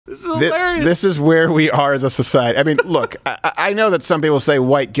This is hilarious. This is where we are as a society. I mean, look, I know that some people say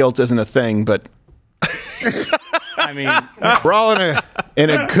white guilt isn't a thing, but I mean, we're all in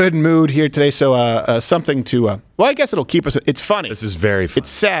a good mood here today. So something to well, I guess it'll keep us. It's funny. This is very funny.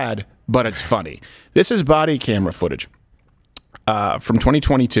 It's sad, but it's funny. This is body camera footage from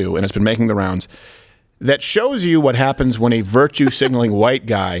 2022, and it's been making the rounds, that shows you what happens when a virtue signaling white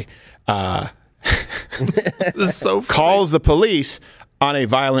guy This is so funny. calls the police on a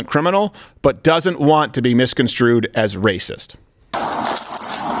violent criminal, but doesn't want to be misconstrued as racist.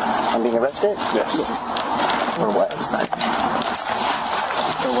 I'm being arrested? Yes. For what?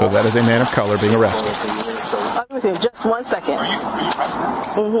 So that is a man of color being arrested. I'm with you. Just 1 second. Are you arrested?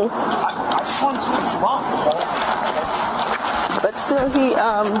 I just wanted to fix wrong. But still,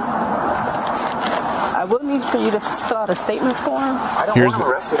 I will need for you to fill out a statement form. I don't want him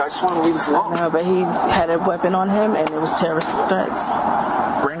arrested. I just want to leave us alone. No, but he had a weapon on him, and it was terrorist threats.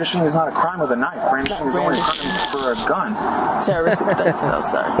 Brandishing is not a crime with a knife. Brandishing is only a crime for a gun. Terrorist threats, though,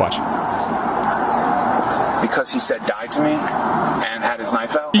 sir. Watch. Because he said die to me and had his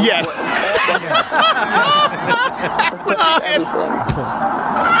knife out? Yes.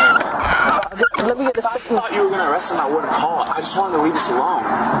 Let me get a I thought you were going to arrest him. I wouldn't call. I just wanted to leave us alone.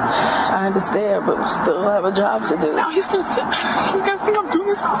 I understand, but we still have a job to do. Now he's going to think I'm doing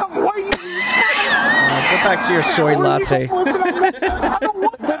this because I'm white. go back to your soy latte. I don't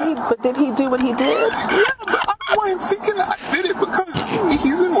want But did he do what he did? Yeah, but I don't want him thinking I did it because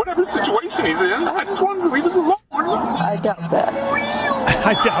he's in whatever situation he's in. I just want him to leave us alone. I doubt that.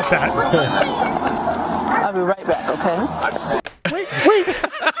 I doubt that. I'll be right back, okay? Wait.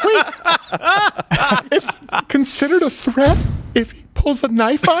 It's considered a threat if he pulls a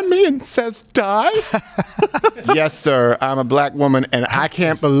knife on me and says die? Yes, sir. I'm a black woman, and I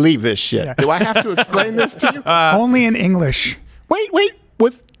can't believe this shit. Yeah. Do I have to explain this to you? Only in English. Wait.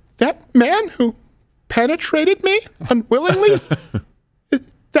 Was that man who penetrated me unwillingly?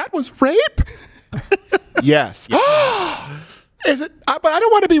 That was rape? Yes. Is it? But I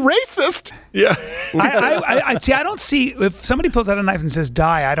don't want to be racist. Yeah. I see. I don't see, if somebody pulls out a knife and says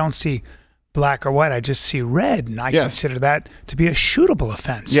die, I don't see black or white. I just see red, and I consider that to be a shootable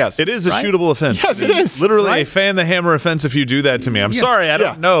offense. Yes. It is a shootable offense. Yes, it is. Literally a fan the hammer offense if you do that to me. I'm sorry, I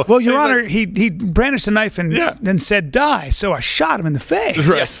don't know. Well, Your Honor, he brandished a knife and then said die, so I shot him in the face.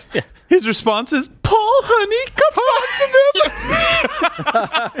 Right. Yes. Yeah. His response is, Paul, honey, come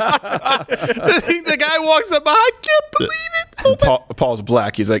talk to them. The guy walks up, I can't believe it. Paul's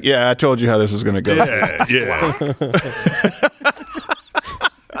black. He's like, yeah, I told you how this was going to go. Yeah.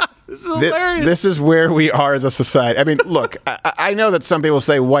 This is hilarious. This is where we are as a society. I mean, look, I know that some people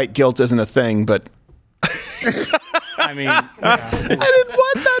say white guilt isn't a thing, but I mean, I didn't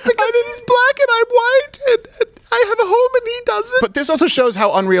want that because he's black and I'm white and I have a home and he doesn't. But this also shows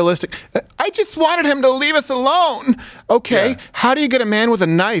how unrealistic. I just wanted him to leave us alone. Okay, how do you get a man with a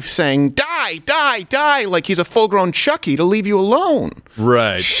knife saying, die, die, die, like he's a full-grown Chucky to leave you alone?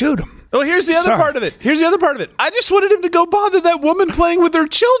 Right. Shoot him. Well, here's the other part of it. I just wanted him to go bother that woman playing with her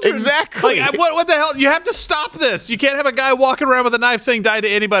children. Exactly. Like, what the hell? You have to stop this. You can't have a guy walking around with a knife saying die to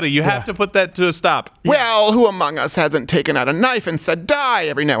anybody. You have to put that to a stop. Well, who among us hasn't taken out a knife and said die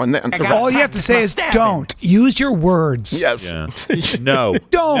every now and then? All you have to say is don't. Use your words. Yes. Yeah. No.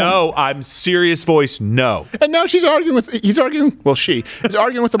 Don't. No, I'm serious voice, no. And now he's arguing with the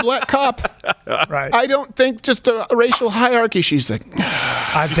black cop. Right. I don't think just the racial hierarchy. She's like,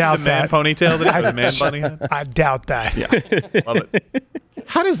 I doubt the that. man ponytail that the man bunny had? I doubt that. yeah. Love it.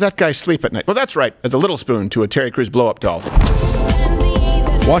 How does that guy sleep at night? Well, that's right. As a little spoon to a Terry Crews blow-up doll.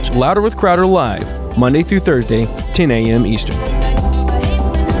 Watch Louder with Crowder live, Monday through Thursday, 10 a.m. Eastern.